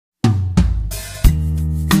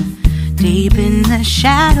Deep in the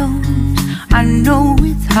shadows, I know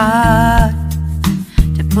it's hard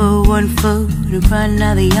to put one foot in front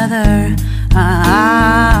of the other.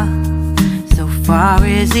 So far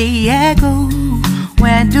as the echo,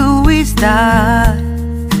 where do we start?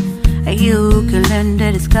 You can learn to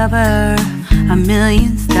discover a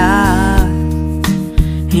million stars.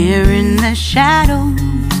 Here in the shadows,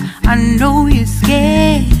 I know you're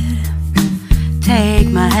scared. Take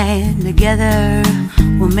my hand, together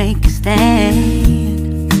we'll make a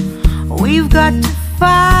stand. We've got to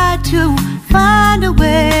fight to find a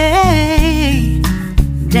way.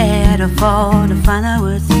 Dare to fall to find out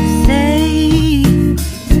what to say.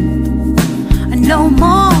 No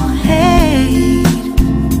more hate.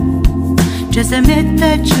 Just admit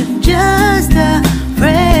that you're just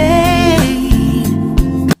afraid.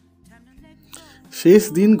 শেষ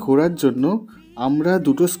দিন ঘোরার জন্য আমরা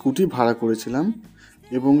দুটো scooty ভাড়া করেছিলাম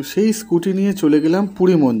এবং সেই স্কুটি নিয়ে চলে গেলাম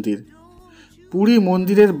পুরী মন্দির। পুরী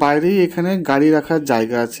মন্দিরের বাইরেই এখানে গাড়ি রাখার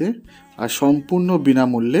জায়গা আছে আর সম্পূর্ণ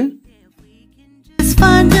বিনামূল্যে।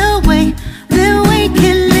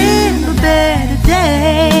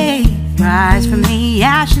 Rise from the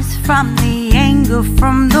ashes, from the anger,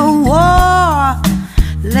 from the war.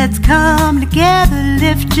 Let's come together,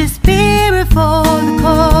 lift your spirit for the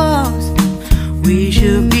cause. We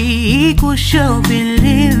should be equal, should be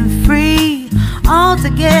living free. All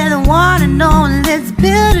together, one and all, let's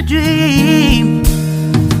build a dream.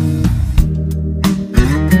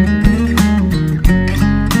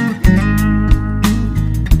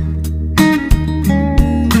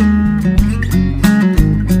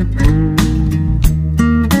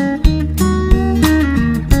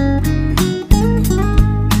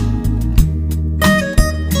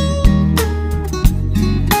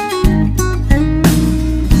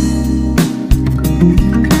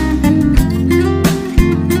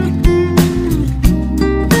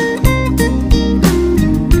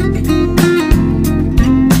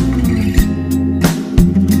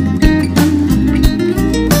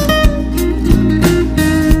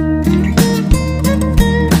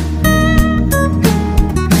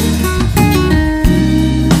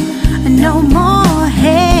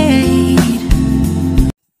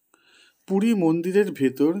 Puri মন্দিরের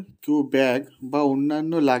ভেতর কেউ bag বা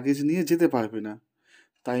অন্যান্য luggage নিয়ে যেতে পারবে না,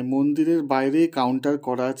 তাই মন্দিরের বাইরে কাউন্টার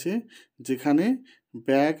করা আছে যেখানে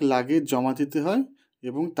ব্যাগ লাগেজ জমা দিতে হয়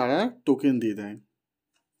এবং তারা টোকেন দিয়ে দেয়।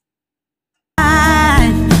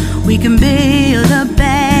 We can build a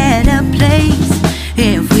better place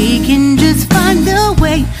if we can just find a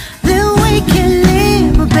way, then we can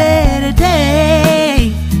live a better day.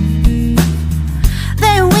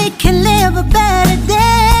 Then we can live a better day.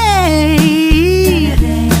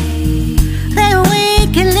 Then we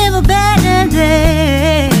can live a better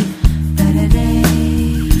day. Better day.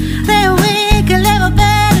 Then we can live a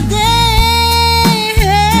better day.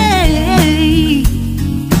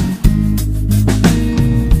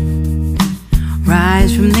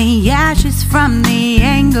 Rise from the ashes, from the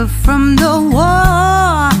anger, from the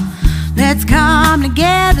war. Let's come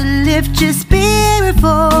together, lift your spirit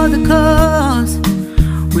for the cause.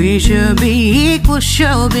 We should be equal,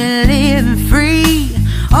 should be living free.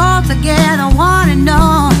 All together, one and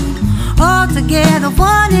all. All together,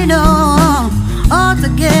 one and all. All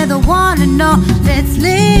together, one and all. Let's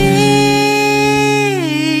live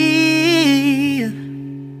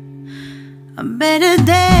a better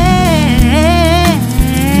day.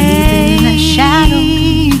 Deep in the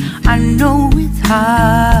shadows, I know it's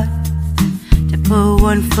hard to put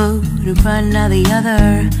one foot in front of the other.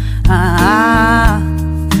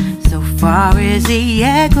 So far as the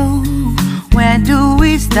echo, where do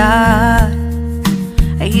we start?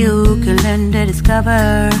 You can learn to discover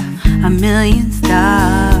a million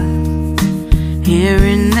stars. Here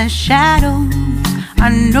in the shadows, I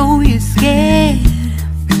know you're scared.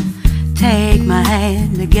 Take my hand,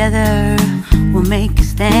 together we'll make a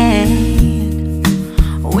stand.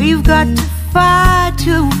 We've got to fight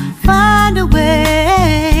to find a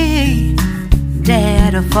way.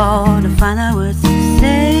 Dare to fall to find out what to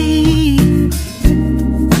say.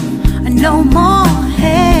 No more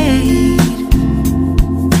hate.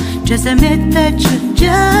 Just admit that you're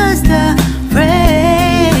just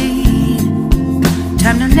afraid.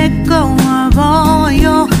 Time to let go of all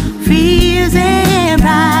your fears and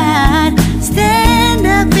pride. Stand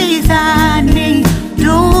up beside me,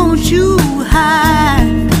 don't you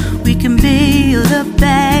hide. We can build a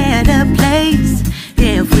better place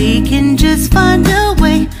if we can just find a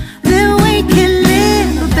way. Then we can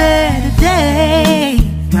live a better day.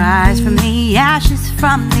 Rise from the ashes,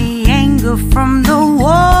 from the anger, from the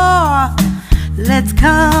war. Let's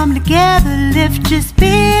come together, lift your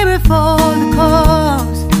spirit for the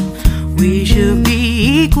cause.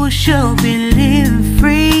 should be living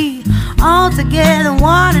free. All together,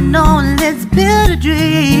 one and all, let's build a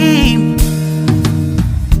dream.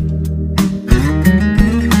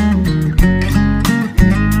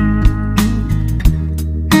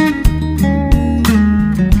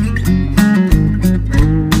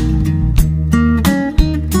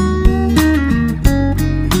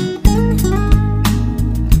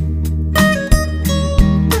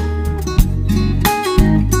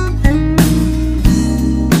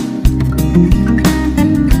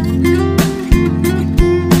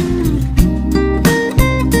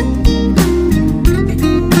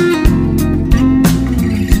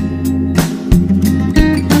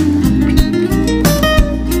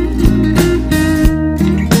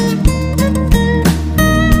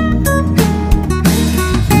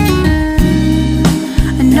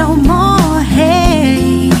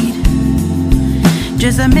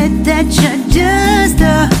 Just admit that you're just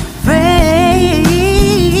afraid.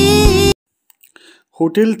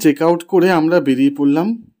 Hotel check out করে আমরা বেরিয়ে পড়লাম।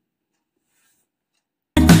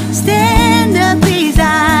 Stand up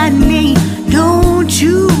beside me, don't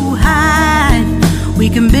you hide. We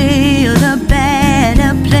can build a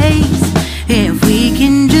better place if we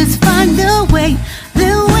can just find a way.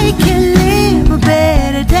 Then we can live a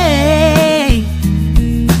better day.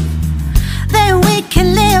 Then we can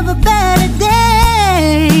live a better day.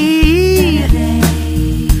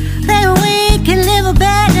 Then we can live a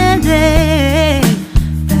better day.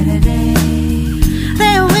 Better day.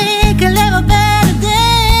 Then we can live a better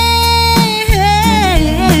day.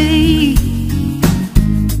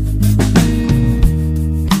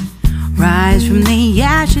 Rise from the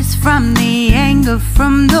ashes, from the anger,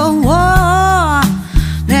 from the war.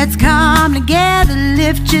 Let's come together,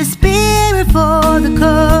 lift your spirit for the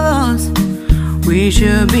cause. We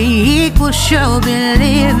should be equal, should be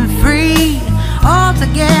living free. All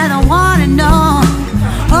together, one and all.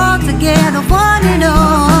 All together, one and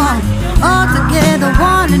all. All together,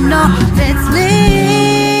 one and all. Let's live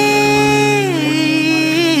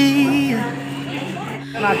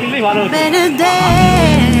better day.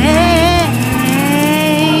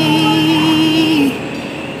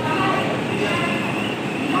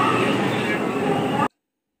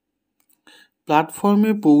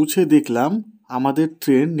 প্ল্যাটফর্মে পৌঁছে দেখলাম আমাদের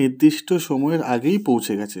train নির্দিষ্ট সময়ের আগেই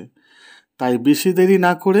পৌঁছে গেছে। তাই বেশি দেরি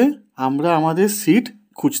না করে আমরা আমাদের সিট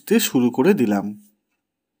খুঁজতে শুরু করে দিলাম।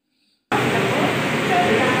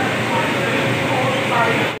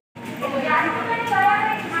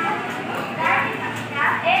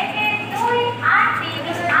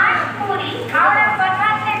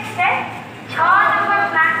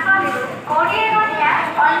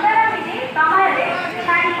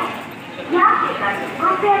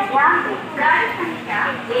 कृपया ध्यान दें गाड़ी संख्या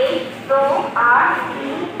 128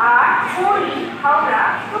 पूरी Howrah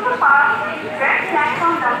superfast express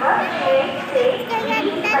platform number 6 से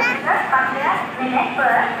 15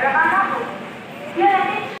 पर रवाना होगी।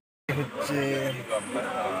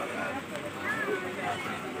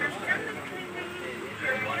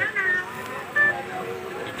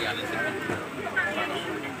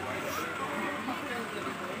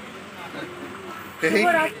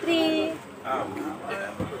 शुभरात्रि।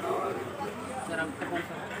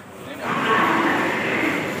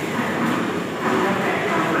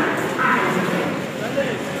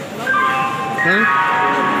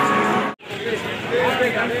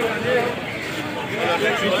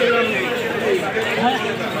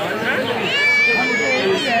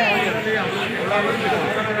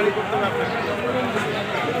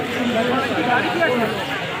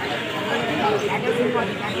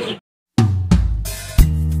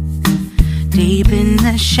 Deep in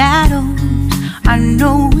the shadows, I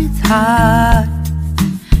know it's hard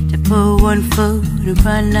to put one foot in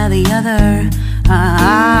front of the other.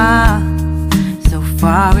 So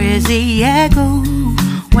far as the echo,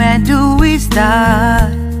 where do we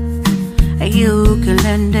start? You can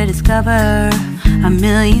learn to discover a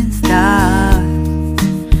million stars.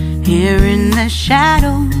 Here in the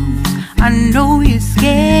shadows, I know you're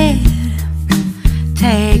scared.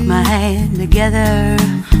 Take my hand together,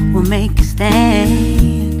 we'll make a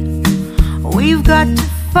stand. We've got to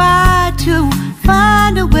fight to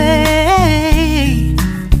find a way.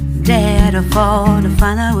 Dare to fall to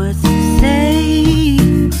find out what to say.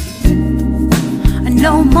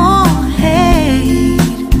 No more hate.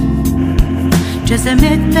 Just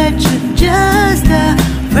admit that you're just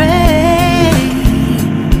afraid.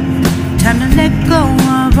 Time to let go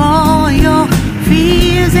of all your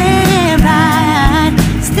fears and pride.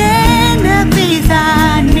 Stand up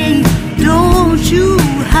beside me, don't you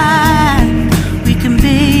hide. We can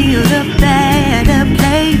build a better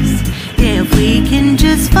place if we can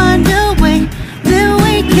just find a way. Then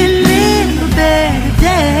we can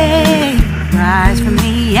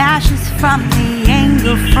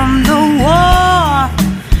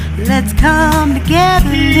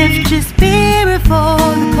lift your spirit for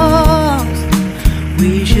the cause.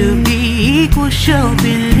 We should be equal, should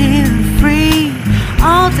be living free.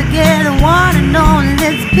 All together, one and all,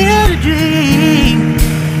 let's build a dream.